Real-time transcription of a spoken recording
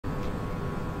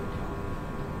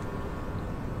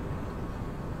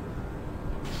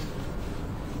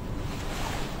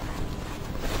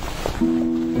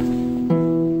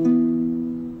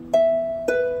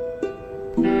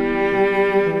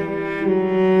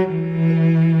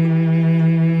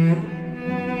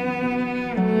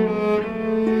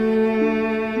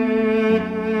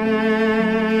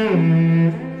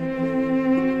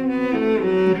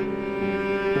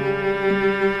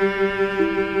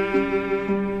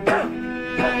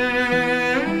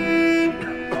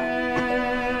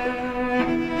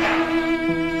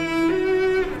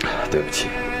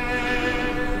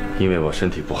因为我身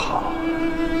体不好，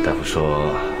大夫说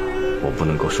我不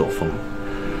能够受风，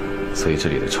所以这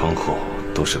里的窗户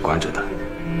都是关着的。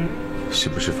是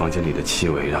不是房间里的气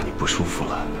味让你不舒服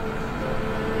了？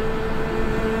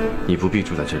你不必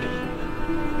住在这里，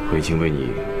我已经为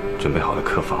你准备好了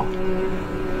客房。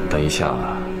等一下，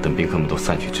等宾客们都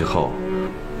散去之后，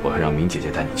我会让明姐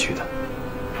姐带你去的。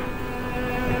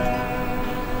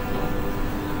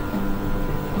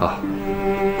啊，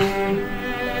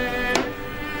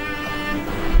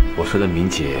我说的明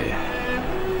姐，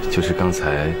就是刚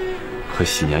才和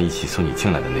喜娘一起送你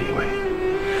进来的那一位。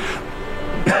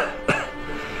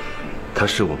她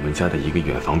是我们家的一个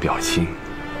远房表亲。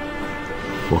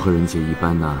我和人姐一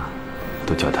般呢，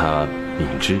都叫她敏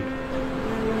之。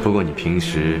不过你平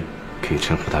时可以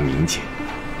称呼她明姐。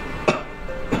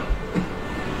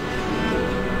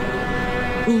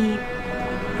你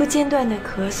不间断的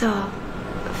咳嗽、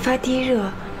发低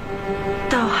热、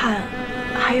盗汗，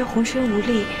还有浑身无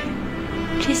力，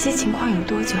这些情况有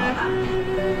多久了？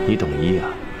你懂医啊？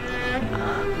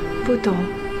不懂。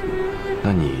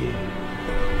那你？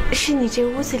是你这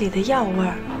屋子里的药味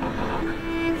儿。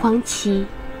黄芪、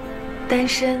丹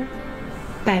参、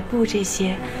百部这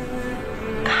些，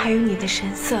还有你的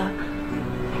神色，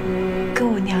跟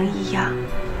我娘一样。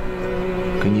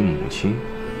跟你母亲？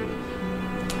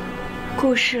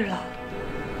过世了。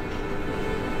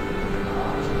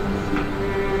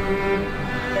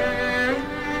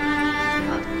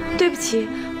对不起，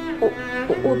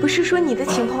我不是说你的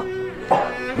情况。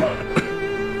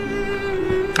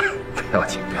不要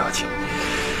紧，不要紧，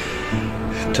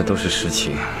这都是实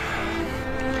情。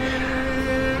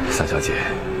三小姐，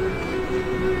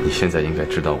你现在应该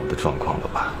知道我的状况了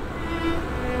吧？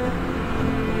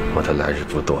我的来日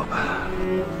不多吧？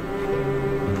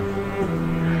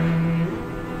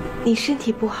你身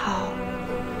体不好，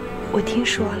我听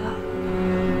说了。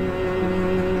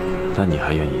那你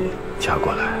还愿意嫁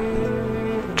过来？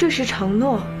这是承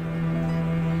诺，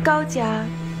高家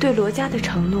对罗家的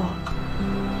承诺。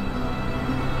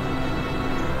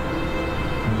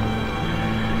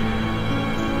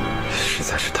实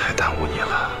在是太耽误你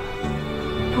了。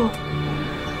不，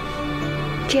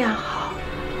这样好，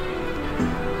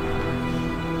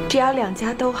只要两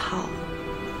家都好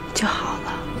就好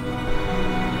了。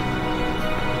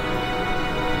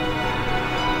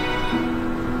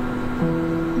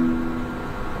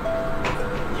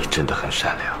你真的很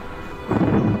善良。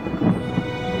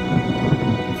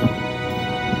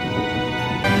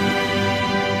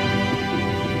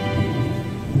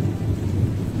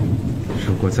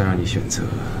如果再让你选择，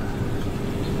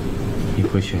你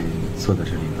会选坐在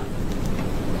这里吗？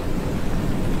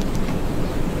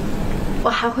我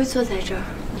还会坐在这儿，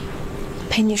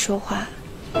陪你说话。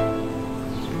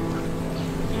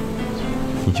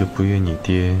你就不怨你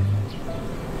爹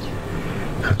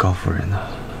和高夫人呢？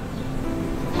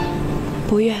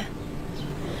不怨。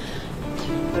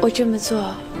我这么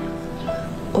做，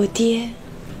我爹、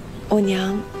我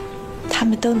娘，他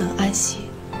们都能安息。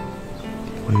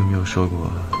我有没有说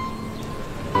过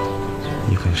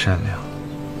你很善良？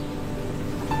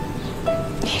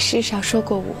你至少说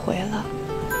过5回了。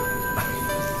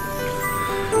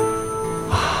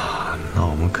啊，那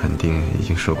我们肯定已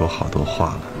经说过好多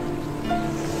话了，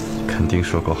肯定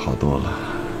说过好多了。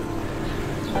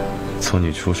从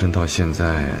你出生到现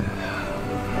在，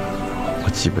我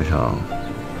基本上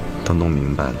都弄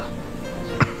明白了。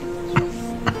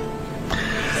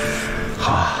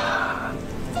好，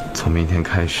从明天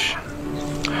开始，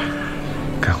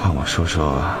该换我说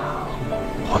说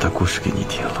我的故事给你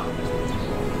听了，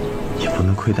也不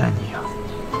能亏待你啊。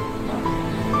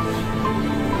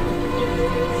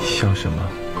你笑什么？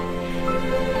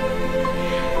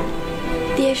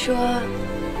爹说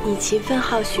你勤奋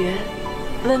好学，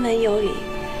温文有礼，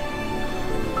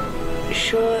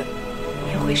说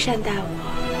也会善待我。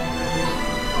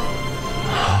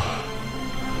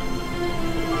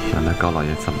原来高老爷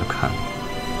这么看我。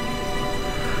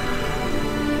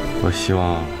我希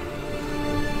望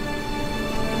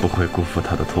不会辜负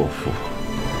他的托付。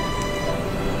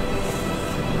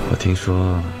我听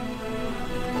说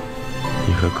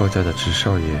你和高家的直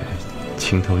少爷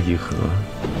情投意合，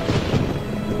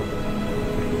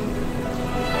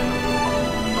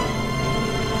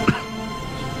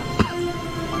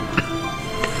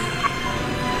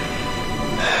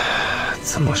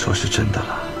怎么说是真的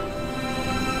了？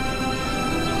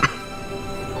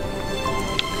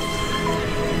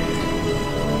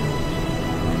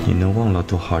你能忘了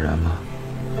杜浩然吗？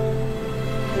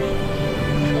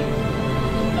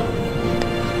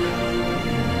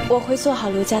我会做好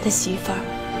刘家的媳妇儿，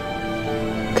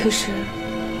可是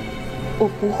我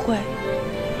不会，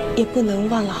也不能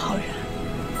忘了浩然。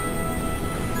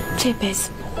这辈子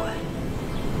不会，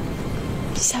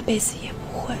下辈子也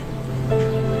不会。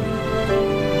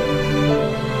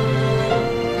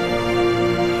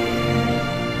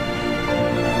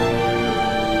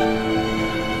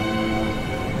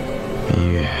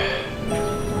明月，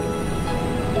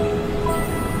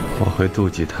我会妒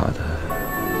忌他的。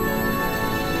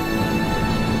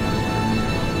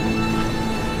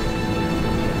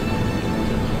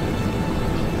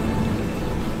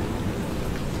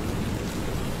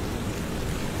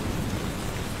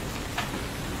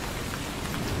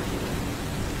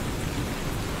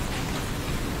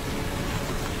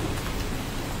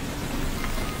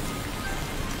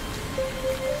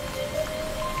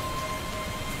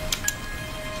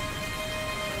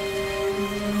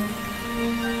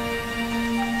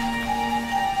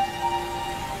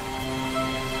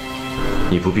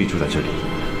你不必住在这里，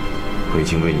我已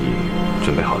经为你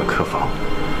准备好了客房。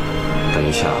等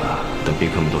一下，等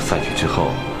宾客们都散去之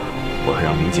后，我会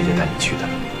让明姐姐带你去的。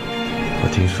我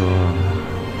听说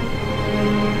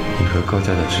你和高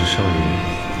家的直少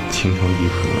爷情投意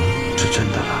合，是真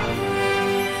的了。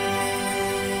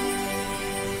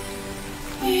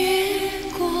月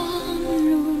光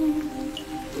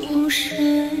如水，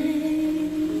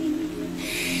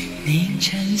凝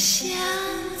成相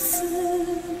思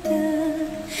的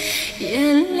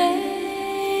眼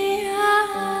泪啊，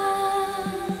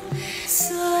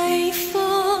随风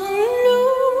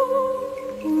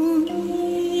如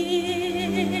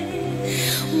烟，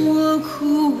我哭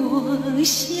我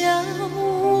笑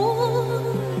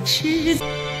我痴。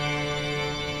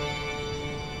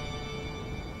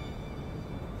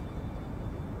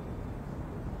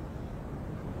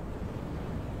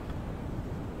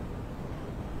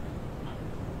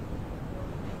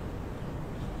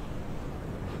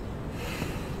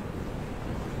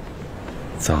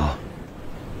早。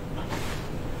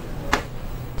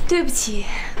对不起，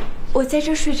我在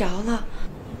这睡着了。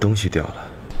东西掉了。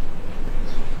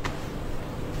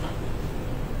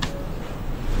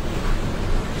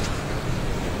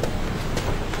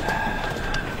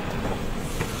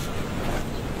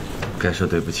该说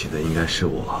对不起的应该是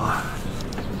我啊。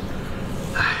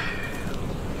哎，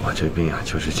我这病啊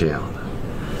就是这样的，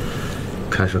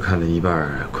看书看了一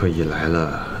半，困意来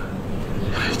了，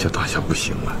就倒下不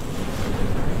行了。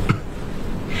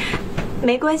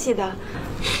没关系的，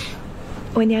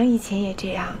我娘以前也这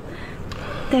样。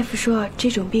大夫说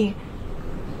这种病，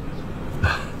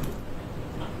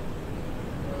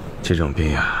这种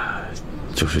病呀，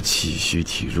就是气虚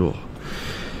体弱，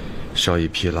稍一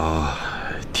疲劳，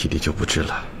体力就不支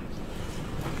了。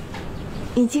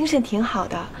你精神挺好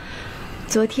的，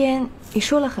昨天你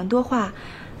说了很多话，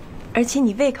而且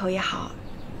你胃口也好，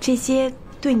这些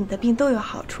对你的病都有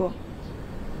好处。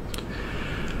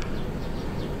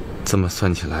这么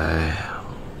算起来，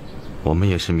我们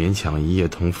也是勉强一夜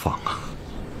同房啊。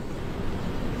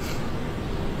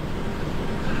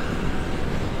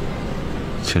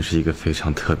真是一个非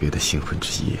常特别的新婚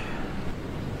之夜。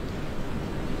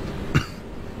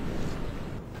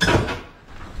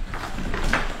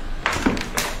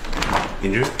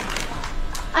敏之，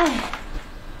哎，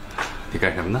你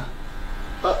干什么呢？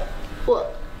我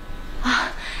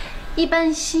一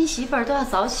般新媳妇儿都要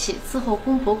早起伺候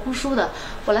公婆姑叔的。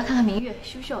我来看看明月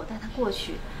需不需要我带她过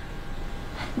去。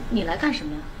你来干什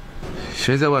么呀？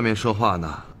谁在外面说话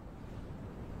呢？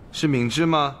是敏之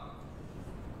吗？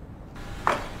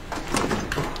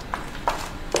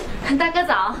大哥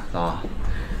早。早。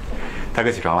大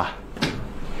哥起床了。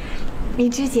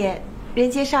敏之姐，人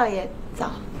杰少爷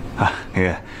早。啊，明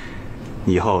月，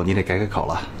以后你得改口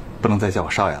了，不能再叫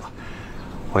我少爷了，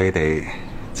我也得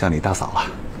叫你大嫂了。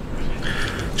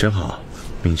真好，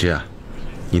敏之啊，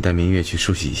你带明月去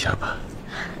梳洗一下吧。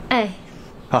哎。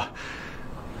啊，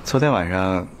昨天晚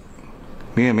上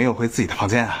明月没有回自己的房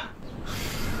间啊。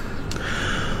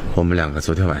我们两个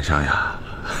昨天晚上呀，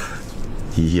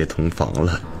一夜同房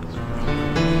了。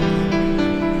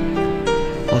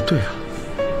哦，对啊，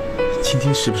今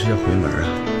天是不是要回门啊？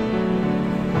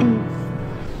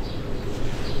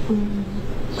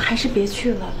还是别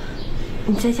去了，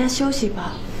你在家休息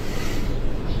吧。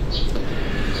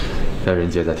让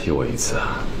人杰再提我一次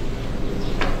啊！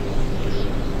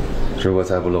如果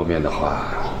再不露面的话，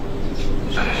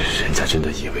人家真的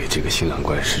以为这个新郎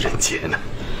官是人杰呢。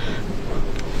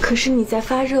可是你在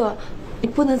发热，你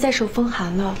不能再受风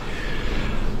寒了。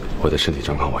我的身体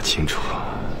状况我清楚，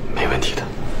没问题的。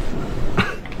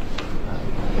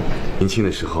年轻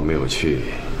的时候没有去，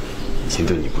已经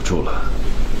对你不住了。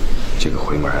这个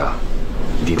回门啊，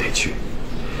一定得去，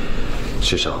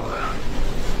至少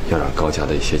要让高家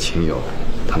的一些亲友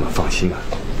他们放心啊，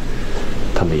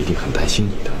他们一定很担心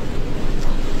你的。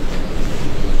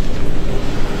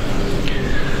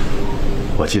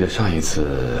我记得上一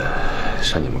次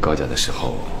上你们高家的时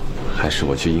候，还是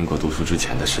我去英国读书之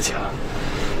前的事情了，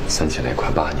算起来快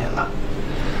8年了。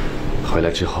回来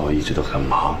之后一直都很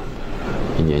忙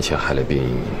，1年前害了病，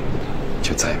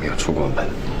就再也没有出过门。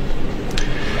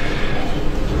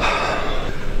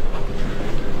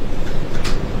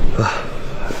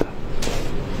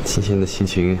今天的心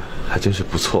情还真是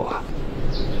不错啊，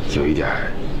有一点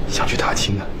想去踏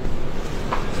青啊。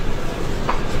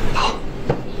好，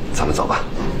咱们走吧。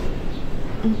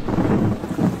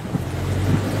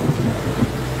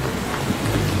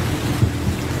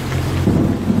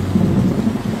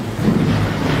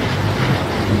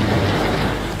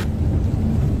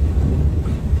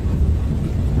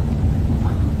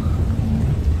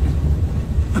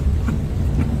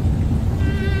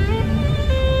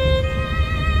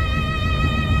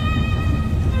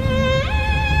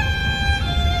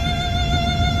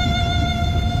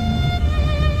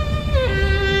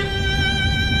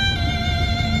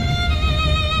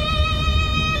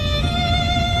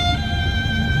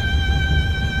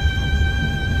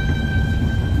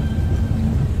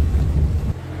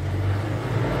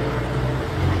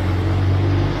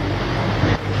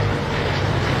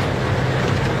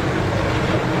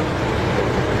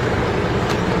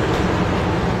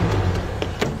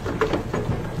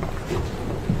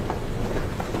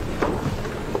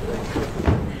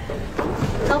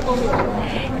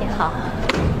你好，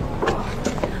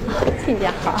亲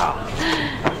家好，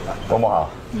伯母好。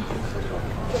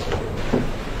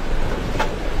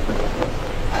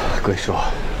贵叔，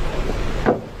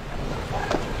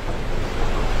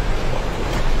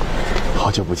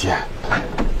好久不见。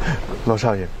老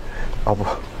少爷，哦不，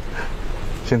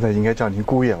现在应该叫您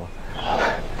姑爷了。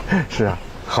是啊，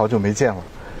好久没见了。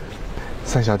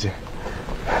三小姐，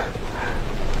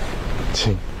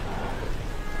请。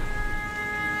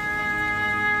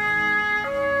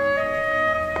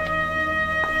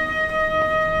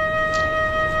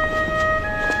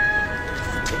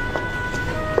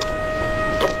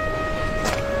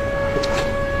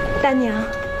大娘，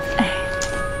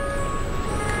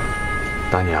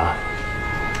大娘，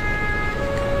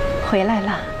回来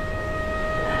了，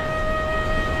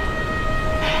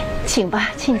请吧，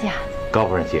亲家。高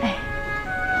夫人请。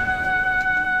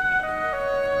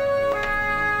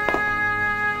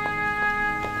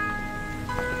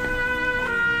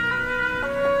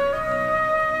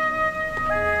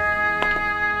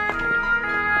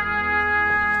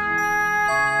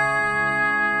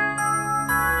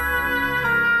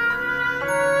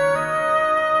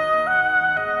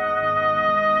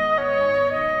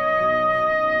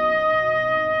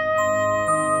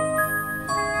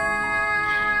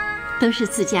都是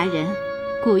自家人，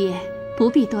姑爷不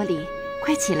必多礼，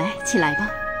快起来，起来吧。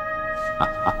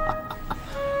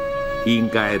应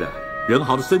该的，任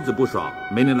豪的身子不爽，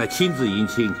没能来亲自迎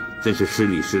亲，真是失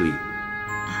礼失礼。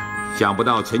想不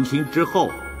到成亲之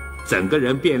后，整个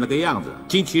人变了个样子，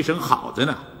精气神好着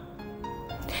呢。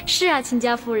是啊，亲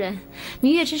家夫人，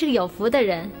明月真是个有福的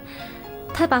人，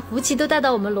他把福气都带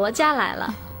到我们罗家来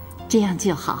了。这样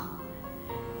就好。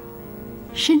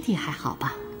身体还好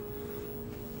吧？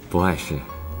不碍事，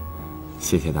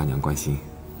谢谢大娘关心。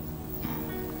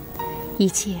一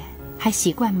切还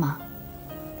习惯吗？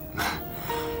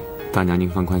大娘您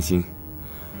放宽心，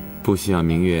不需要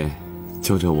明月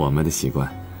就着我们的习惯，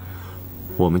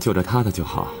我们就着她的就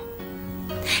好。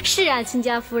是啊，亲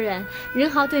家夫人，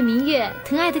任豪对明月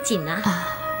疼爱的紧啊。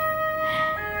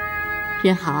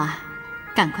任豪啊，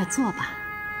赶快坐吧。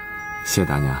谢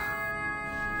大娘。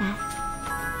来。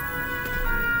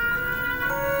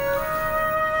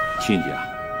亲家，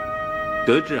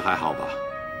德志还好吧？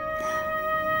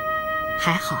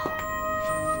还好。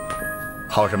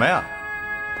好什么呀？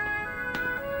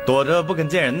躲着不肯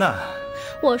见人呢。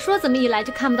我说怎么一来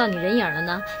就看不到你人影了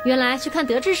呢？原来去看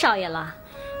德志少爷了。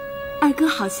二哥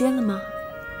好些了吗？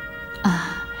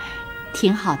啊，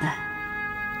挺好的，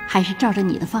还是照着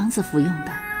你的方子服用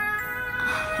的。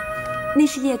那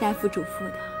是叶大夫嘱咐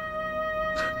的。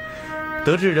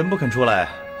德志人不肯出来，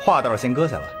话倒是先搁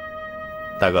下了。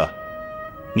大哥，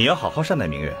你要好好善待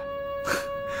明月，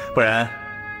不然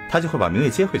他就会把明月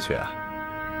接回去啊。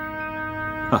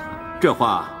这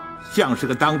话像是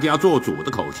个当家做主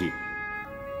的口气。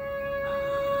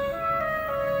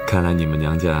看来你们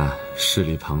娘家势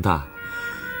力庞大，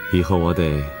以后我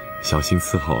得小心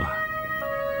伺候了。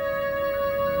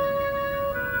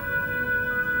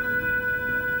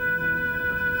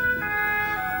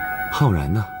浩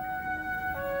然呢？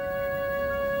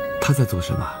他在做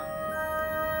什么？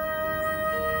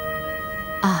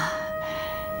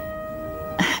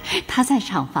他在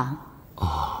厂房。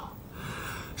哦，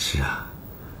是啊，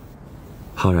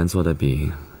浩然做的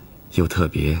饼又特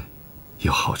别，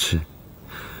又好吃。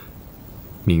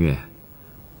明月，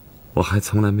我还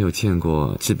从来没有见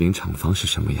过制饼厂房是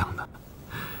什么样的，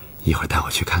一会儿带我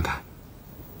去看看。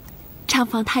厂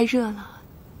房太热了，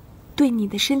对你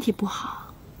的身体不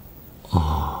好。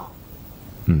哦，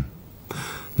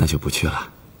那就不去了。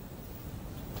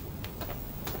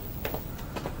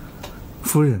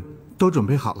夫人，都准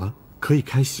备好了，可以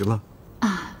开席了。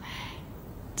啊，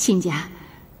亲家，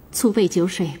粗备酒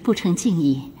水不成敬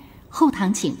意，后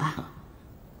堂请吧。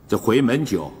这回门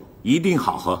酒一定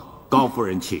好喝，高夫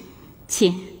人请。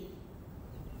请。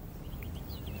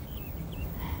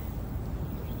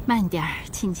慢点儿，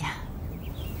亲家。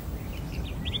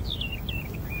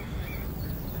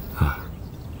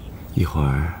一会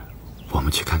儿我们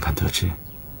去看看德志。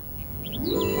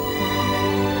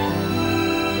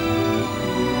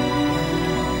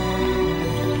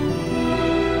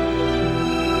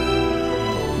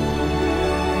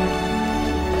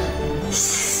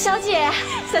小姐，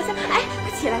小香，哎，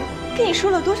快起来！跟你说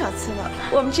了多少次了，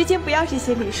我们之间不要这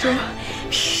些礼数。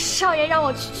少爷让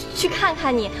我去看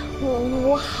看你，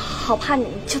我好怕你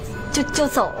就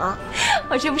走了。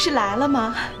我这不是来了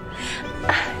吗？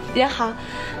人好，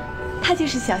她就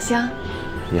是小香。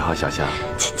你好，小香。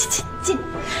见，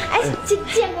哎，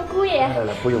见过姑爷。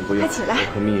来，不用，快起来。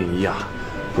我和明月一样，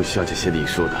不需要这些礼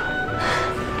数的。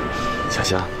小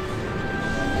香，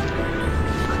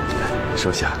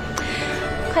收下。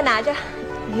快拿着，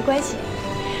没关系，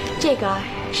这个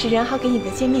是任豪给你的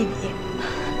见面礼。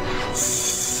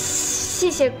谢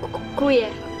谢姑爷。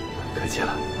客气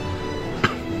了。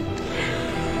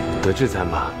德志在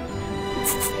吗？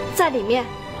在里面。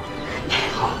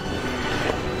好。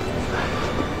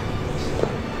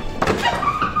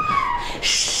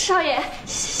少爷，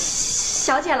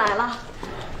小姐来了。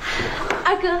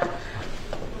二哥，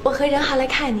我和任豪来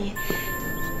看你，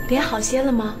脸好些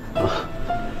了吗？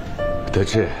德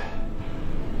志，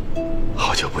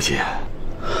好久不见。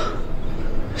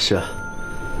是啊，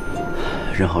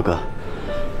任豪哥，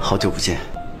好久不见。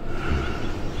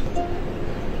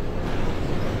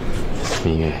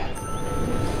明月，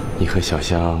你和小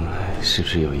香是不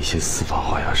是有一些私房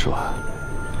话要说啊？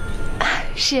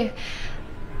是，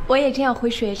我也正要回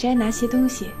水斋拿些东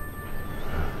西。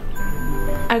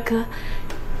二哥，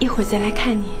一会儿再来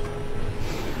看你。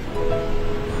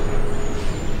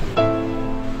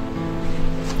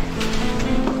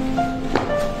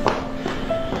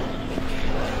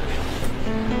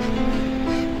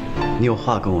你有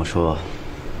话跟我说，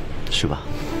是吧？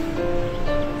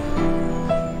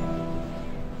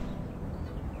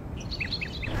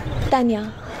大娘，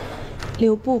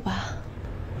留步吧。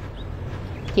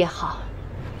也好，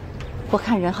我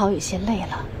看任豪有些累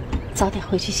了，早点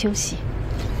回去休息。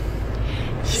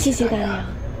谢谢大娘。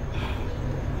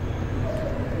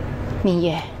明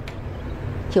月，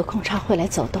有空常回来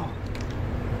走动，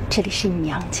这里是你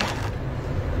娘家。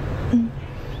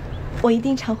我一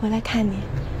定常回来看你。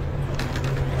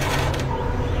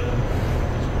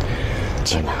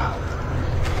去吧。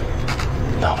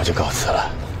那我就告辞了。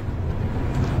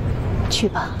去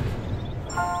吧。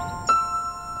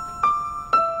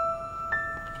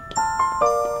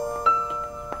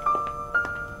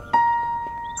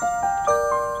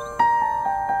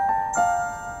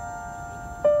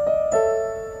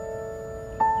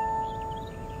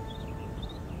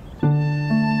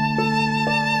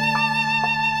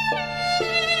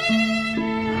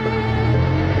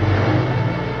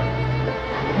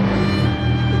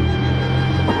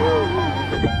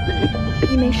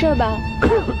你没事吧？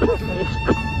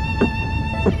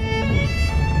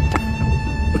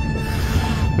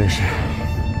没事。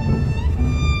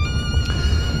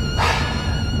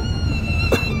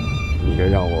你该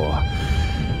让我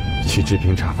去制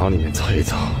品厂房里面走一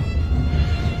走，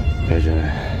被人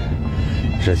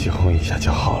热气烘一下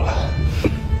就好了。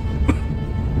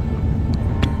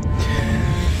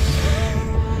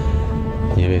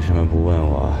你为什么不问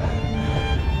我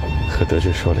和德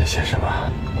志说了些什么？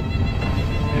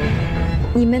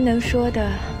你们能说的，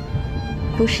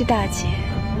不是大姐，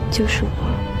就是我。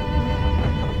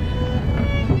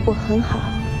我很好，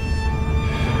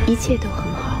一切都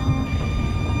很好。